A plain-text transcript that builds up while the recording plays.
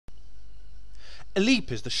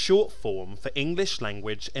Eleep is the short form for English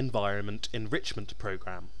Language Environment Enrichment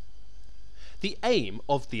Programme. The aim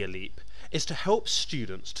of the Eleep is to help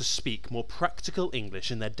students to speak more practical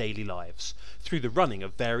English in their daily lives through the running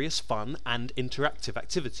of various fun and interactive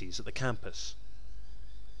activities at the campus.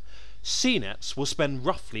 CNETs will spend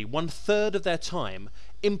roughly 1/3 of their time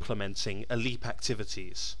implementing Eleep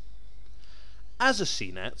activities. As a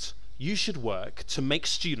CNET, you should work to make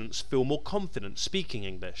students feel more confident speaking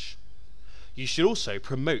English. You should also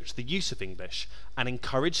promote the use of English and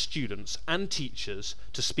encourage students and teachers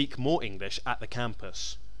to speak more English at the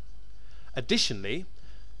campus. Additionally,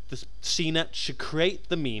 the CNET should create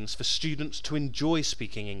the means for students to enjoy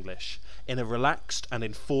speaking English in a relaxed and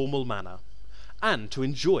informal manner, and to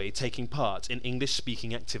enjoy taking part in English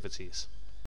speaking activities.